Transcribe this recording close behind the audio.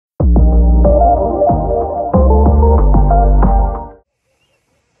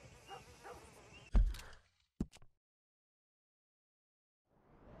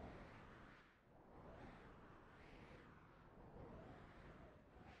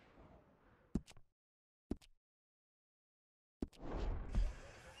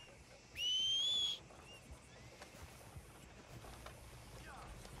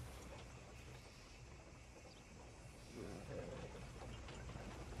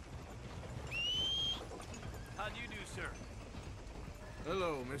do you do, sir?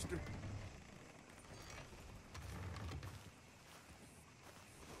 Hello, mister.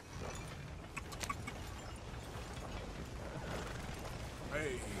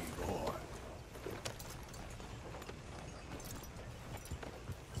 Hey, boy.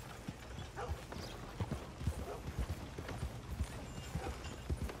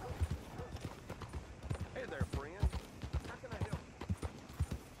 Hey there, friend. How can I help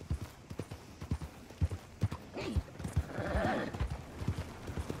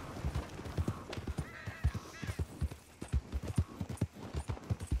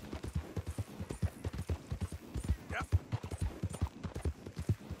Yep.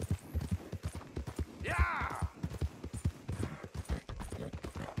 Yeah!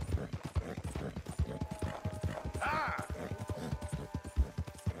 Ah!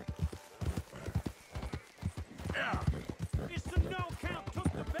 Yeah! It's the no count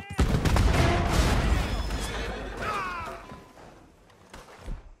took the bed!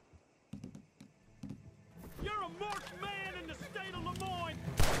 You're a marked man in the state of Lemoyne!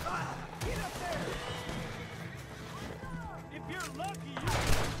 Get up there! If you're lucky, you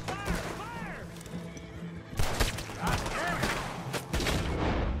fire! Fire! God damn it!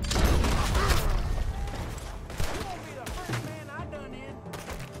 You won't be the first man I done in.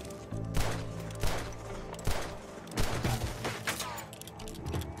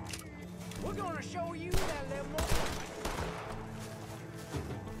 We're gonna show you that level.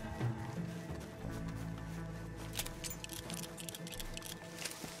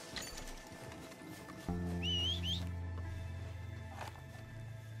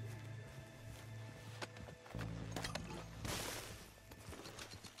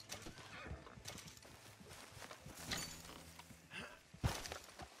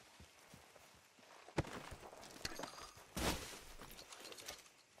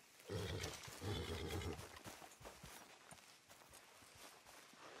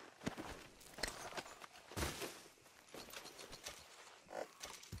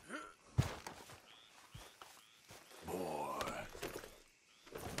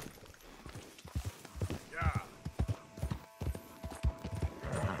 Yeah.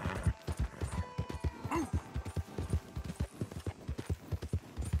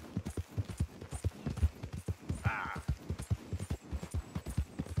 Ah.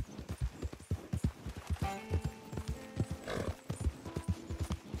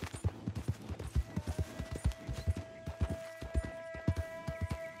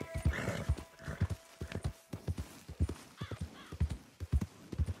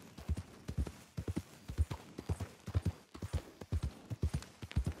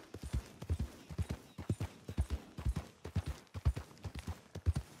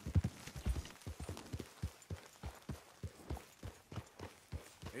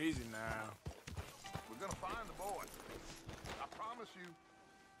 Easy now. We're gonna find the boy. I promise you.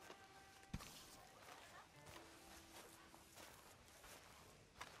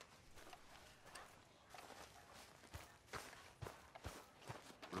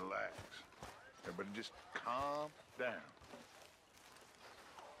 Relax. Everybody just calm down.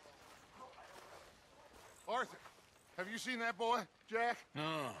 Arthur, have you seen that boy, Jack?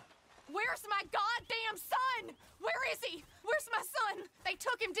 No. Where's my goddamn son? Where is he? Where's my son? They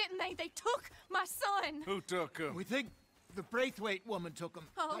took him, didn't they? They took my son. Who took him? We think the Braithwaite woman took him.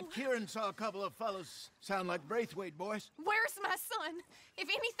 Oh. Kieran saw a couple of fellows sound like Braithwaite boys. Where's my son? If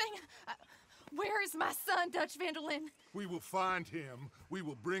anything, where is my son, Dutch Vanderlyn? We will find him, we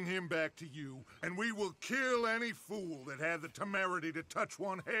will bring him back to you, and we will kill any fool that had the temerity to touch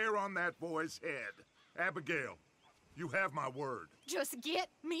one hair on that boy's head. Abigail, you have my word. Just get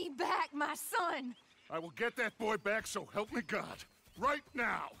me back, my son. I will get that boy back, so help me God. Right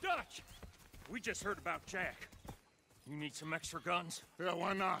now. Dutch! We just heard about Jack. You need some extra guns? Yeah,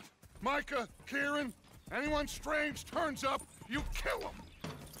 why not? Micah, Kieran, anyone strange turns up, you kill him.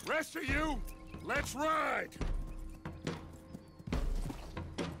 Rest of you, let's ride.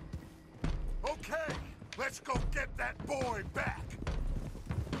 Okay, let's go get that boy back.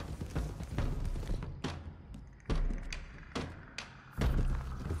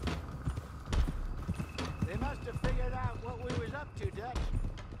 They must have figured out what we was up to, Dutch.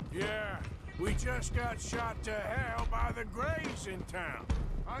 Yeah, we just got shot to hell by the Greys in town.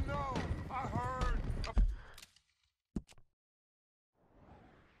 I know, I heard.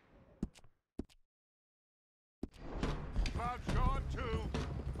 About Sean, too.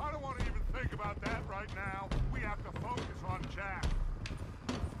 I don't want to even think about that right now. We have to focus on Jack.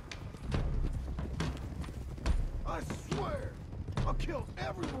 I swear, I'll kill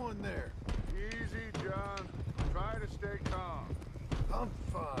everyone there. Easy, John. Try to stay calm. I'm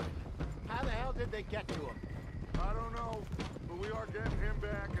fine. How the hell did they get to him? I don't know, but we are getting him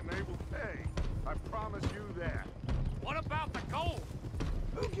back and they will pay. I promise you that. What about the gold?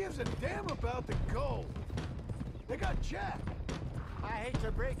 Who gives a damn about the gold? They got Jack. I hate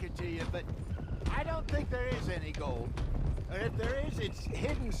to break it to you, but I don't think there is any gold. Or if there is, it's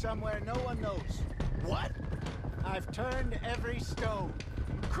hidden somewhere no one knows. What? I've turned every stone.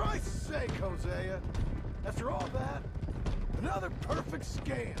 Christ's sake, Hosea! After all that, another perfect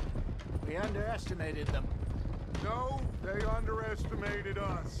scam. We underestimated them. No, they underestimated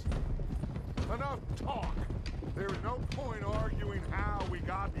us. Enough talk. There is no point arguing how we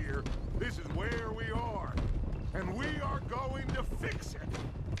got here. This is where we are. And we are going to fix it.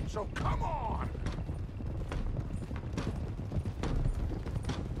 So come on!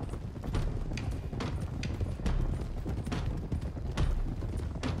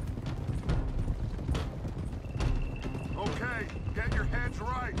 Okay, get your heads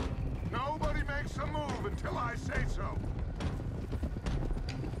right. Nobody makes a move until I say so.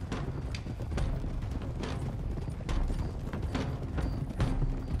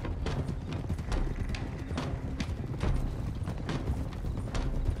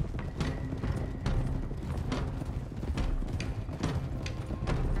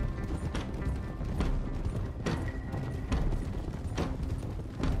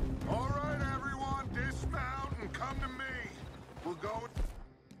 All right, everyone, dismount and come to me. We'll go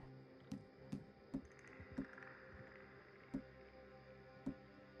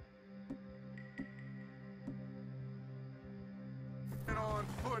on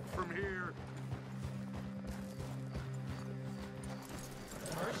foot from here.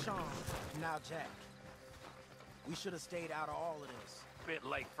 Now, Jack. We should have stayed out of all of this. Bit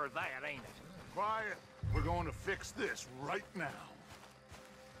late for that, ain't it? Quiet. We're going to fix this right now.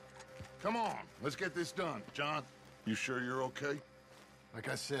 Come on, let's get this done. John, you sure you're okay? Like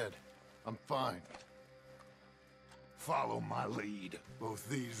I said, I'm fine. Follow my lead. Both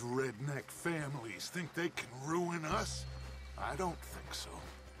these redneck families think they can ruin us? I don't think so.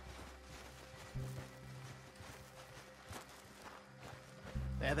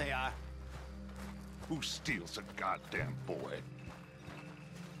 There they are. Who steals a goddamn boy?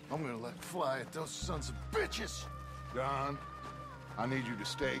 I'm gonna let fly at those sons of bitches! Don, I need you to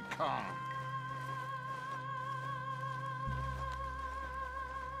stay calm.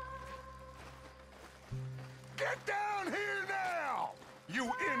 Get down here now, you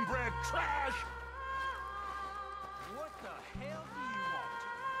inbred trash! What the hell do you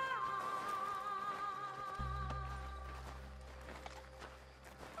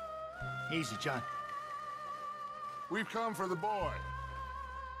want? Easy, John. We've come for the boy.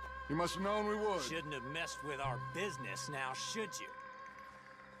 You must have known we would. Shouldn't have messed with our business now, should you?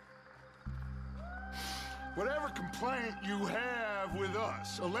 Whatever complaint you have with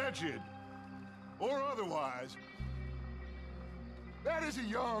us, alleged or otherwise, that is a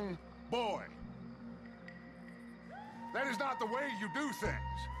young boy. That is not the way you do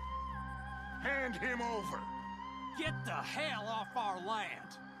things. Hand him over. Get the hell off our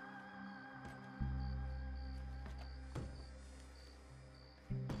land!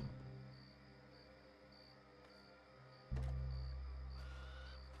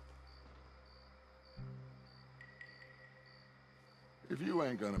 If you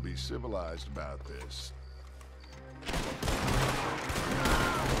ain't gonna be civilized about this...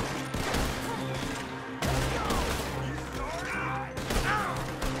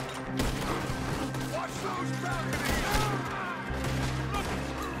 Watch those balconies!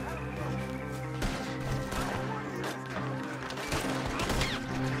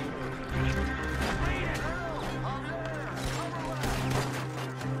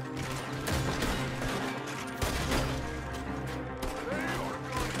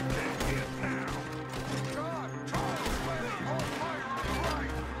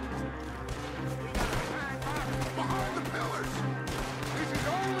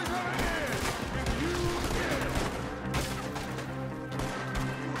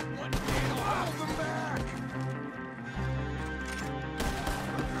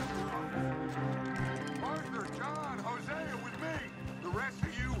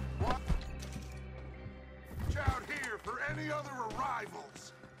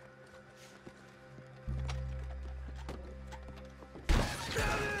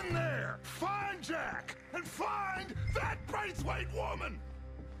 Get in there! Find Jack! And find that Braithwaite woman!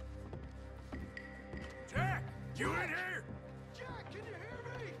 Jack! You in here? Jack, can you hear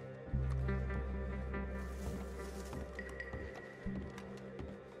me?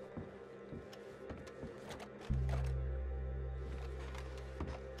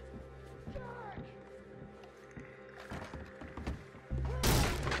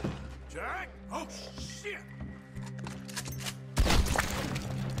 Jack? Oh, shit!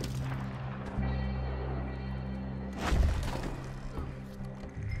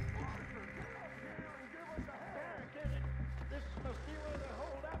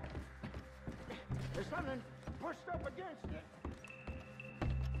 pushed up against it.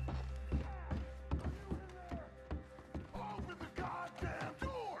 Open the goddamn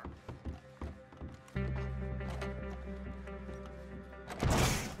door!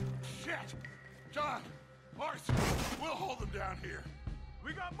 Shit! John! Arthur! We'll hold them down here.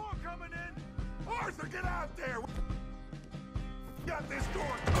 We got more coming in. Arthur, get out there! Got this door!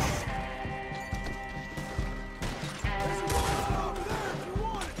 There's a rifle over there if you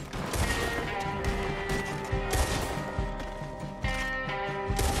want it.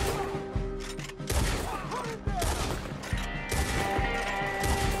 Put it down.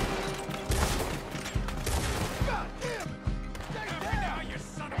 God damn it! Stay down. Now, you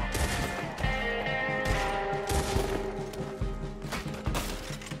son of a...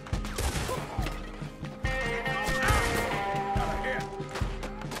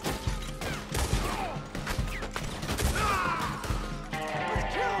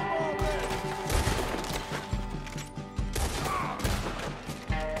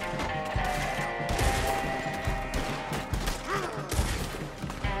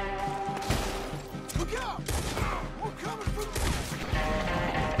 Look out! We're coming for the...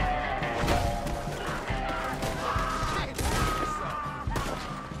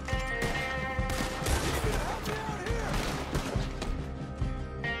 Help me out here!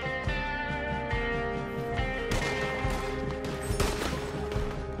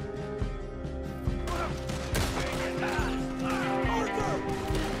 Arthur!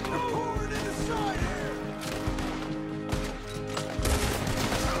 They're pouring in the side here!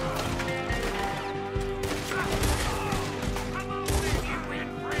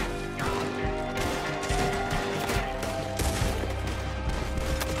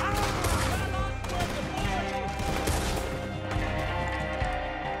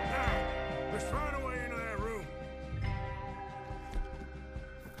 Let's find a way into that room.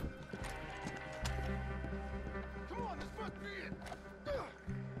 Come on, this must be it!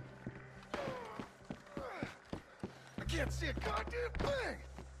 I can't see a goddamn thing!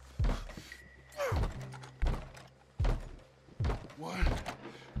 One,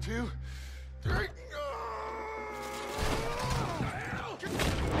 two, three.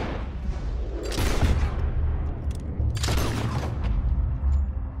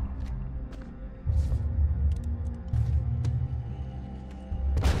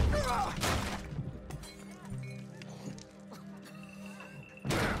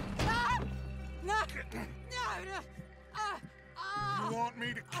 You want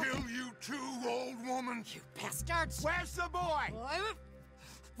me to kill you too, old woman? You bastards! Where's the boy?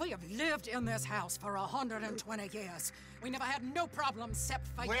 We have lived in this house for 120 years. We never had no problems except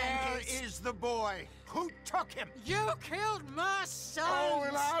for Where Yankees. is the boy? Who took him? You killed my son! Oh,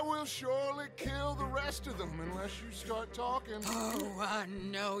 and I will surely kill the rest of them unless you start talking. Oh, I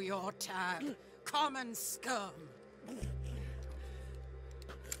know your type. Common scum.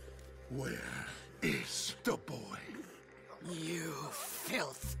 Where is the boy? You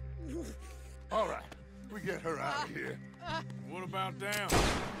filth. All right, we get her out of here. What about down?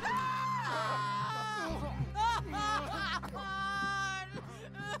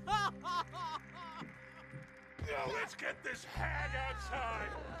 Now let's get this hag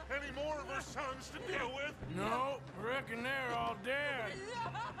outside. Any more of her sons to deal with? No, reckon they're all dead.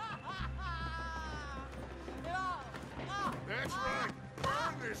 That's right.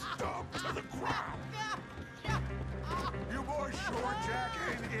 Burn this dump to the ground. You boys sure Jack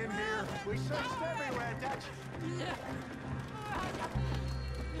ain't in here? We searched everywhere, Dutch.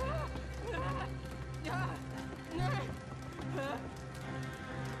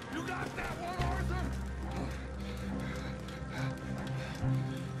 You got that one, Arthur?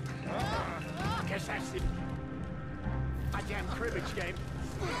 Guess that's it. My damn cribbage game.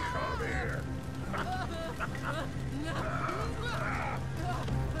 Come here.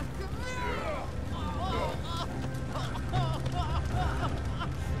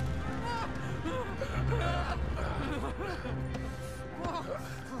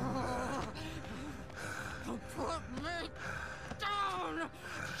 Put me down,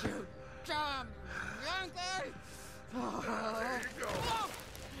 you damn Yankee! There you go.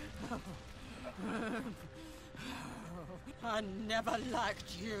 I never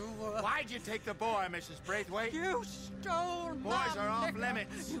liked you. Why'd you take the boy, Mrs. Braithwaite? You stole my Boys are off liquor.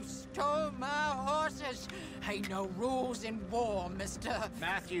 limits. You stole my horses. Ain't no rules in war, mister.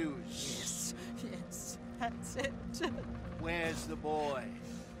 Matthews. Yes, that's it. Where's the boy?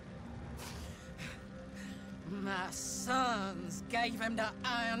 My sons gave him to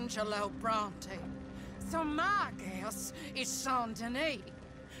Angelo Bronte. So my guess is Saint-Denis.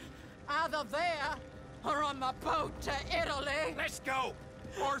 Either there or on the boat to Italy. Let's go.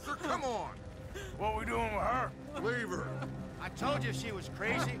 Arthur, come on. What we doing with her? Leave her. I told you she was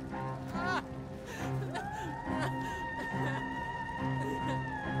crazy.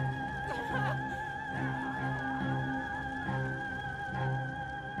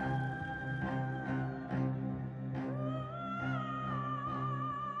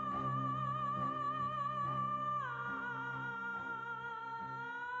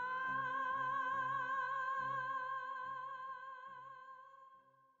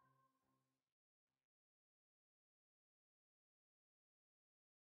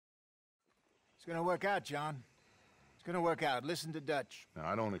 It's gonna work out, John. It's gonna work out. Listen to Dutch. Now,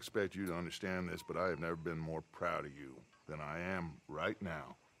 I don't expect you to understand this, but I have never been more proud of you than I am right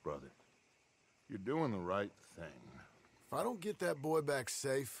now, brother. You're doing the right thing. If I don't get that boy back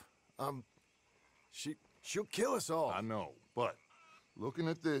safe, she'll kill us all. I know, but looking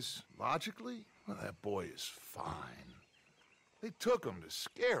at this logically, well, that boy is fine. They took him to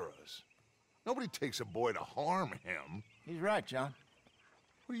scare us. Nobody takes a boy to harm him. He's right, John.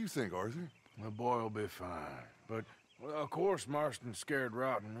 What do you think, Arthur? The boy will be fine. But, well, of course Marston's scared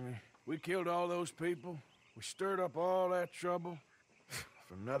rotten. I mean, we killed all those people. We stirred up all that trouble.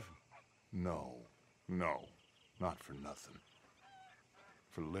 For nothing. No, not for nothing.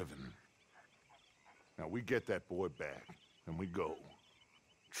 For living. Now, we get that boy back, and we go.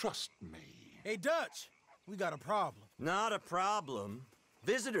 Trust me. Hey, Dutch, we got a problem. Not a problem.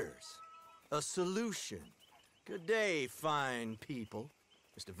 Visitors. A solution. Good day, fine people.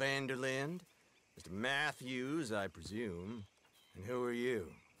 Mr. Vanderlind, Mr. Matthews, I presume. And who are you?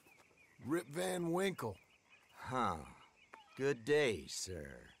 Rip Van Winkle. Huh. Good day,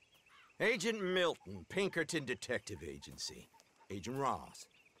 sir. Agent Milton, Pinkerton Detective Agency. Agent Ross.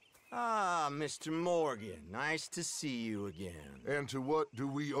 Ah, Mr. Morgan, nice to see you again. And to what do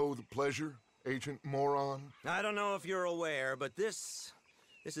we owe the pleasure, Agent Moron? I don't know if you're aware, but this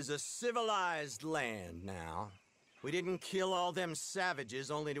is a civilized land now. We didn't kill all them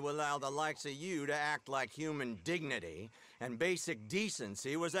savages only to allow the likes of you to act like human dignity, and basic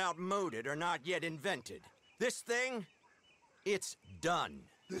decency was outmoded or not yet invented. This thing, it's done.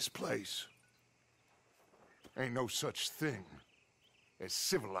 This place ain't no such thing as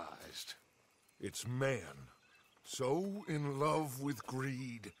civilized. It's man, so in love with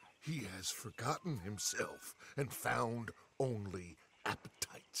greed, he has forgotten himself and found only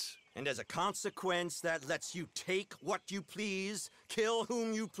appetites. And as a consequence, that lets you take what you please, kill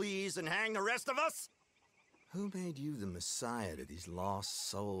whom you please, and hang the rest of us? Who made you the messiah to these lost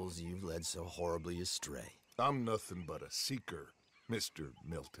souls you've led so horribly astray? I'm nothing but a seeker, Mr.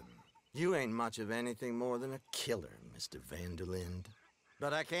 Milton. You ain't much of anything more than a killer, Mr. Vanderlind.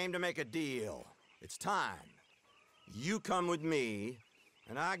 But I came to make a deal. It's time. You come with me,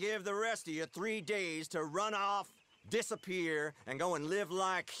 and I give the rest of you 3 days to run off, disappear, and go and live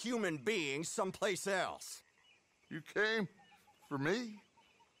like human beings someplace else. You came for me?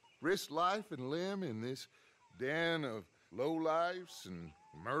 Risk life and limb in this den of lowlifes and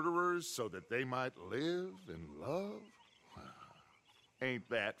murderers so that they might live and love? Ain't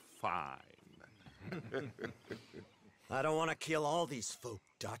that fine? I don't want to kill all these folk,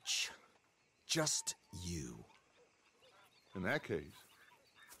 Dutch. Just you. In that case,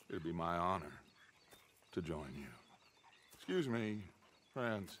 it'd be my honor to join you. Excuse me,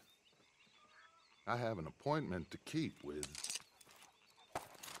 friends. I have an appointment to keep with...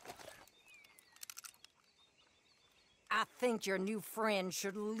 I think your new friend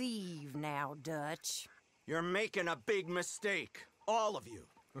should leave now, Dutch. You're making a big mistake. All of you.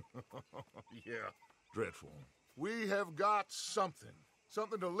 Yeah, dreadful. We have got something.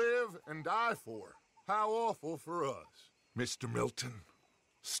 Something to live and die for. How awful for us. Mr. Milton,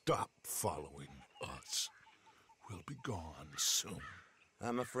 stop following us. We'll be gone soon.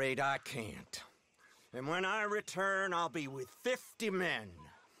 I'm afraid I can't. And when I return, I'll be with 50 men.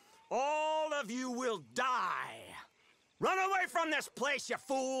 All of you will die. Run away from this place, you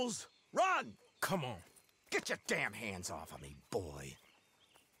fools! Run! Come on. Get your damn hands off of me, boy.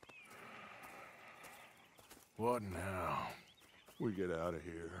 What now? We get out of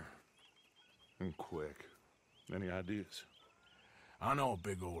here. And quick. Any ideas? I know a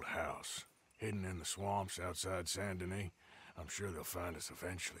big old house, hidden in the swamps outside Saint Denis. I'm sure they'll find us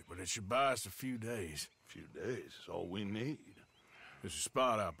eventually, but it should buy us a few days. A few days is all we need. There's a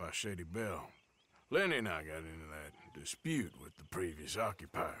spot out by Shady Bell. Lenny and I got into that dispute with the previous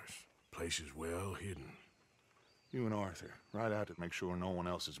occupiers. Place is well hidden. You and Arthur, ride out to make sure no one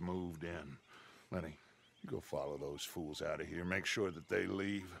else has moved in. Lenny, you go follow those fools out of here. Make sure that they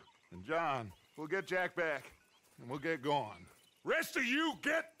leave. And John, we'll get Jack back, and we'll get going. Rest of you,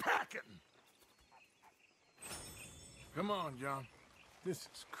 get packing! Come on, John. This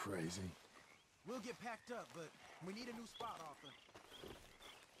is crazy. We'll get packed up, but we need a new spot, Arthur.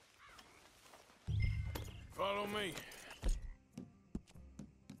 Follow me.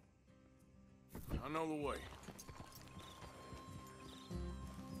 I know the way.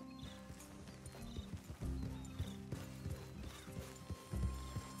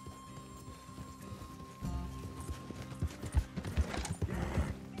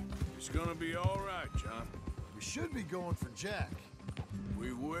 It's gonna be all right, John. We should be going for Jack.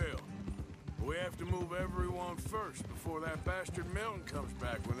 We will. We have to move everyone first before that bastard Milton comes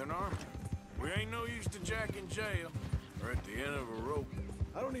back with an army. We ain't no use to Jack in jail or at the end of a rope.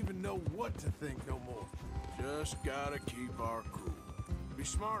 I don't even know what to think no more. Just gotta keep our cool. Be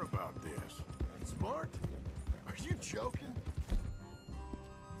smart about this. Smart? Are you joking?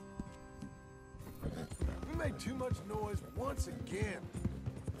 We made too much noise once again.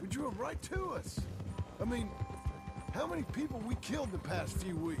 We drew them right to us. I mean, how many people we killed the past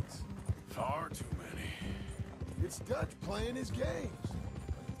few weeks? Far too many. It's Dutch playing his games.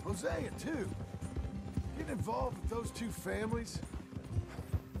 Hosea, too. Getting involved with those two families.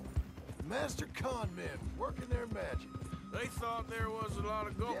 Master con men working their magic. They thought there was a lot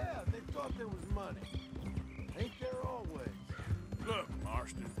of gold. Yeah, they thought there was money. Ain't there always? Look,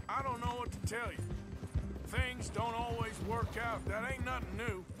 Marston, I don't know what to tell you. Things don't always work out. That ain't nothing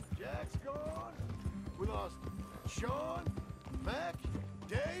new. Jack's gone. We lost Sean, Mac,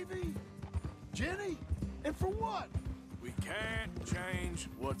 Davy, Jenny, and for what? We can't change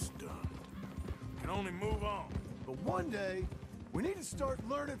what's done. We can only move on. But one day, we need to start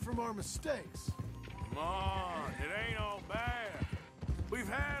learning from our mistakes. Come on, it ain't all bad. We've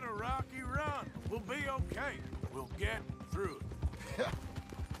had a rocky run. We'll be okay. We'll get through it.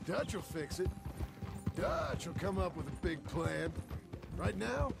 Dutch will fix it. Dutch will come up with a big plan. Right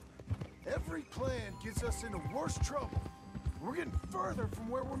now, every plan gets us into worse trouble. We're getting further from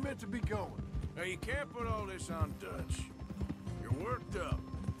where we're meant to be going. Now, you can't put all this on Dutch. You're worked up.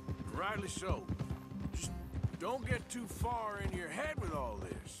 Rightly so. Just don't get too far in your head with all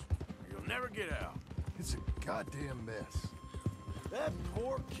this. Or you'll never get out. It's a goddamn mess. That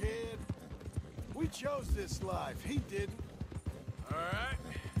poor kid. We chose this life. He didn't. All right.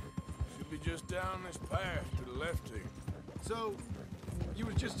 Should be just down this path to the left here. So, you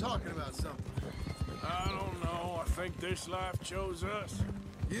was just talking about something. I don't know. I think this life chose us.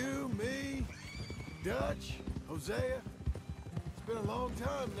 You, me, Dutch, Hosea. It's been a long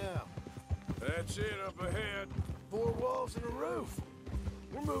time now. That's it up ahead. 4 walls and a roof.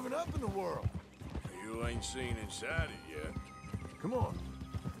 We're moving up in the world. You ain't seen inside it yet. Come on.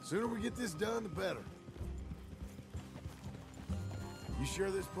 The sooner we get this done, the better. You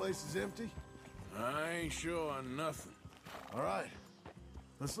sure this place is empty? I ain't sure on nothing. All right.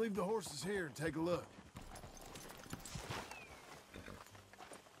 Let's leave the horses here and take a look.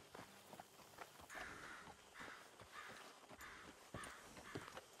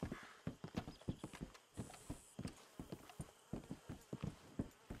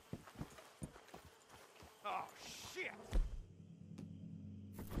 Oh, shit!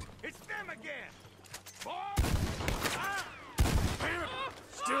 It's them again! Boys! Ah! Damn it!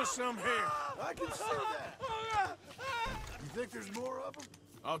 Still some here. I can see that. You think there's more of them?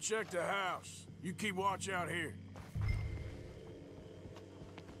 I'll check the house. You keep watch out here.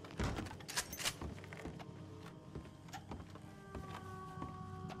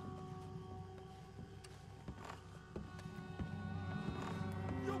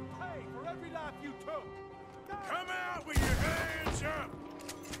 You pay for every life you took! Come out with your hands up!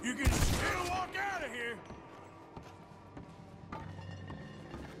 You can still walk out of here!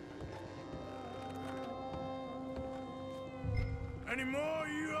 Any more of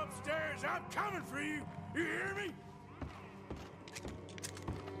you upstairs? I'm coming for you! You hear me?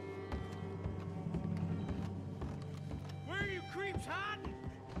 Where are you creeps hiding?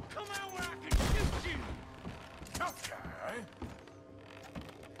 Come out where I can shoot you! Tough guy.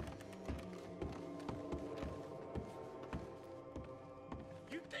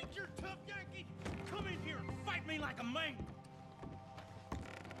 You think you're tough, Yankee? Come in here and fight me like a man!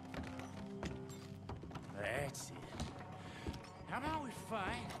 That's it. How about we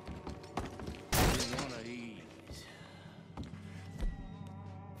fight? One of these.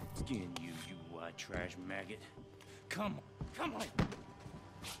 Skin you, you white trash maggot. Come on, come on!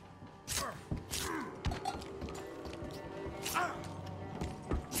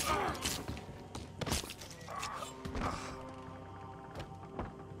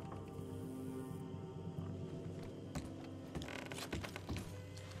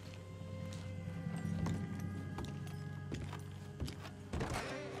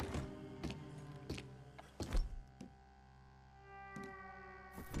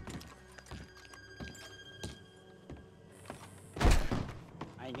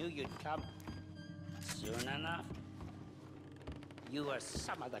 knew you'd come soon enough. You are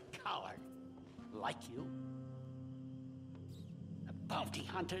some of the color, like you. The bounty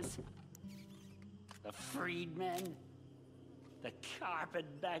hunters, the freedmen, the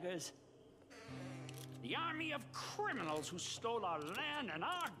carpetbaggers, the army of criminals who stole our land and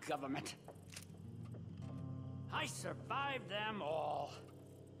our government. I survived them all.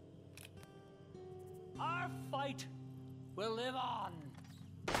 Our fight will live on.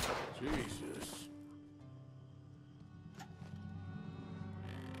 Jesus.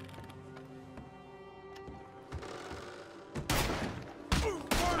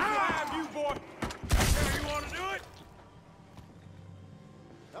 You boy! That's how you want to do it?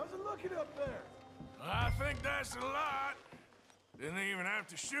 How's it looking up there? I think that's a lot. Didn't even have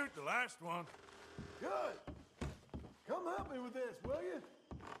to shoot the last one. Good. Come help me with this, will you?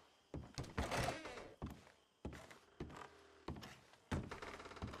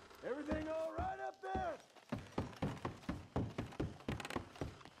 Everything all right up there?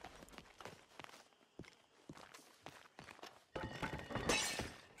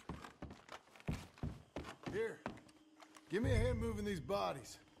 Here, give me a hand moving these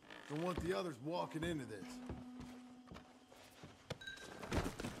bodies. Don't want the others walking into this.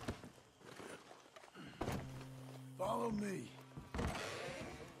 Follow me.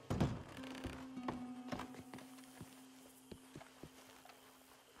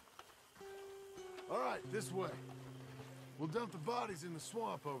 All right, this way. We'll dump the bodies in the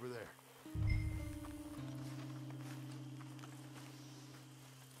swamp over there.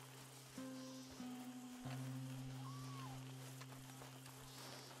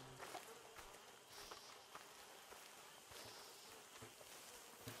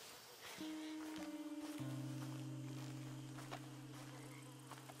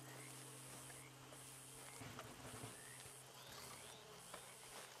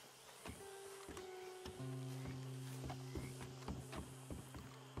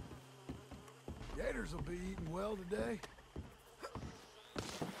 Gators will be eating well today.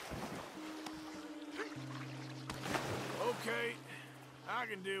 Okay, I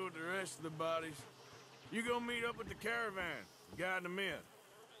can deal with the rest of the bodies. You go meet up with the caravan, guide them in.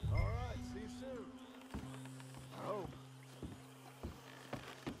 All right, see you soon. I hope.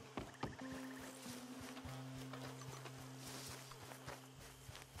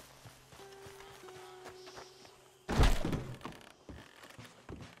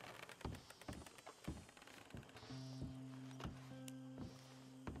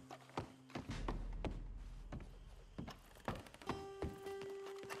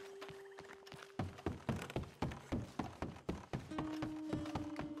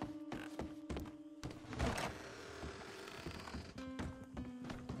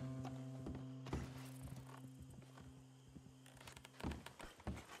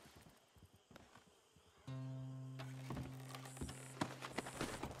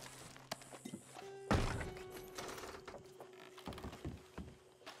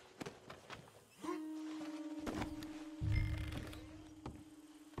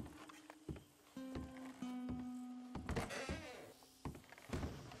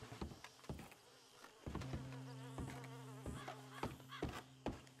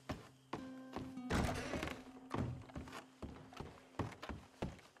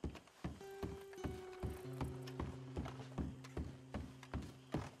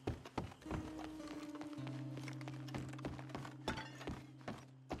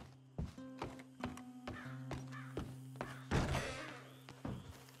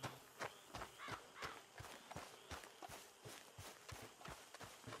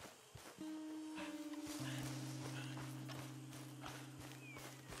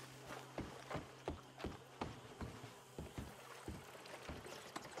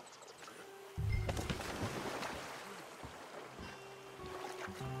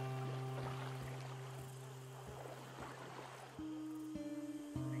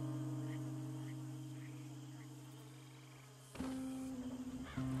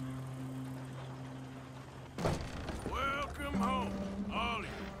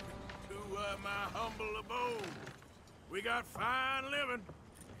 We got fine living.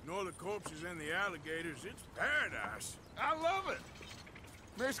 Ignore the corpses and the alligators. It's paradise. I love it.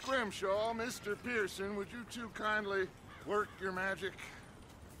 Miss Grimshaw, Mr. Pearson, would you two kindly work your magic?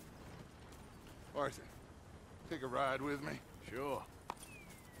 Arthur, take a ride with me. Sure.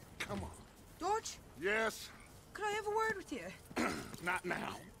 Come on. George? Yes? Could I have a word with you? Not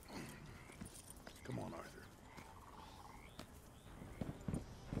now. Come on, Arthur.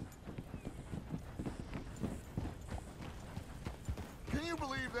 Can you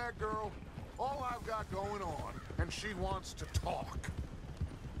believe that girl? All I've got going on, and she wants to talk.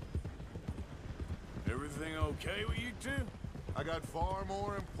 Everything okay with you two? I got far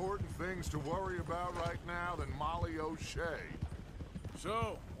more important things to worry about right now than Molly O'Shea.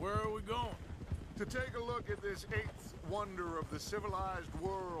 So, where are we going? To take a look at this eighth wonder of the civilized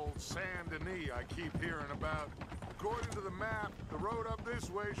world, Saint Denis, I keep hearing about. According to the map, the road up this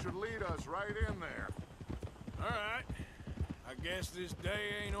way should lead us right in there. All right. I guess this day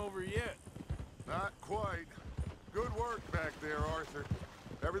ain't over yet. Not quite. Good work back there, Arthur.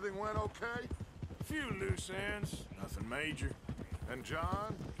 Everything went okay? A few loose ends, nothing major. And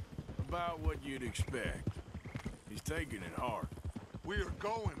John? About what you'd expect. He's taking it hard. We are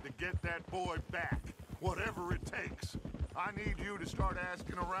going to get that boy back, whatever it takes. I need you to start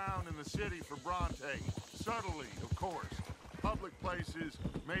asking around in the city for Bronte. Subtly, of course. Public places,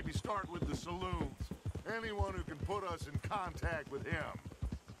 maybe start with the saloons. Anyone who can put us in contact with him.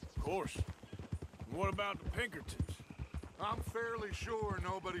 Of course. What about the Pinkertons? I'm fairly sure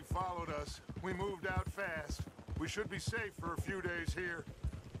nobody followed us. We moved out fast. We should be safe for a few days here.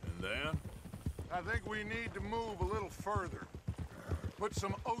 And then? I think we need to move a little further. Put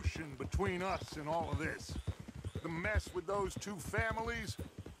some ocean between us and all of this. The mess with those two families,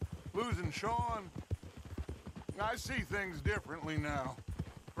 losing Sean. I see things differently now.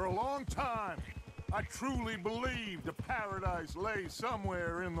 For a long time, I truly believed a paradise lay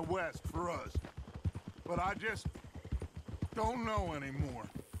somewhere in the West for us. But I just don't know anymore.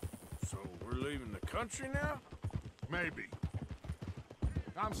 So we're leaving the country now? Maybe.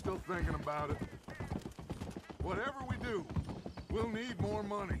 I'm still thinking about it. Whatever we do, we'll need more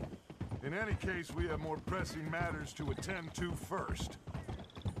money. In any case, we have more pressing matters to attend to first.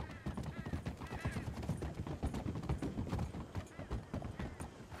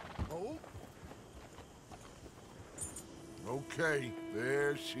 Oh? Okay,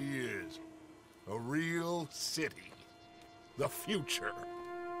 there she is. A real city. The future.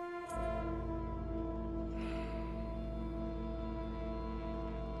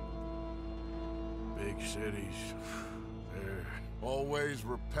 Big cities. They're always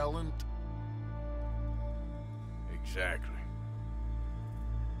repellent. Exactly.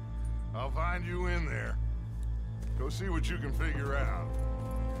 I'll find you in there. Go see what you can figure out.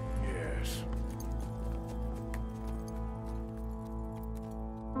 Yes.